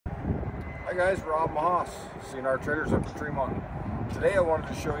Hi guys, Rob Mahass, C&R Traders up in Tremont. Today I wanted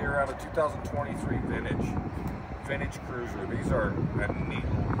to show you around a 2023 vintage cruiser. These are a neat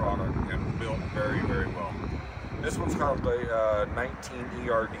little product and built very, very well. This one's called the 19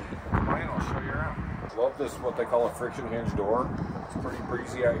 ERD. Right, I'll show you around. Love this, what they call a friction hinge door. It's pretty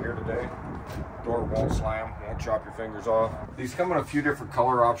breezy out here today. Door won't slam, won't chop your fingers off. These come in a few different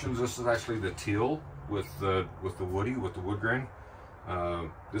color options. This is actually the teal with the wood grain.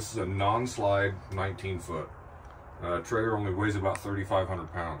 This is a non-slide 19-foot. Trailer only weighs about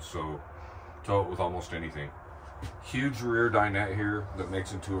 3,500 pounds, so tow it with almost anything. Huge rear dinette here that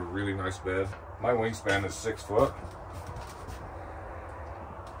makes into a really nice bed. My wingspan is 6 foot.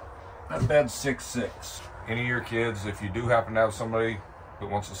 That bed's 6'6". Any of your kids, if you do happen to have somebody that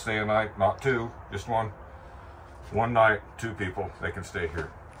wants to stay a night, not two, just one night, 2 people, they can stay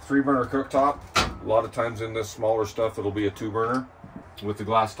here. 3-burner cooktop. A lot of times in this smaller stuff, it'll be a 2-burner with the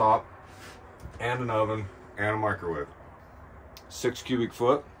glass top and an oven and a microwave. 6 cubic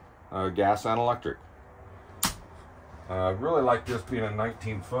foot, gas and electric. I really like this being a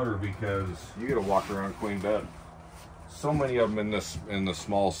 19-footer because you get to walk around queen bed. So many of them in the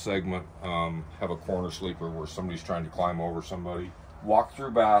small segment have a corner sleeper where somebody's trying to climb over somebody. Walk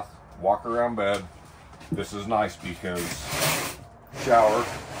through bath, walk around bed. This is nice because shower,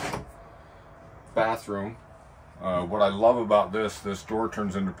 bathroom. What I love about this door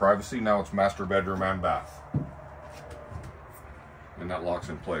turns into privacy. Now it's master bedroom and bath. And that locks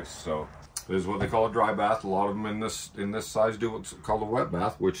in place. So this is what they call a dry bath. A lot of them in this size do what's called a wet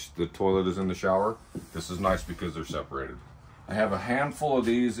bath, which the toilet is in the shower. This is nice because they're separated. I have a handful of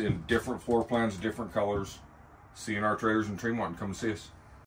these in different floor plans, different colors. C&R Traders in Tremont. Come and see us.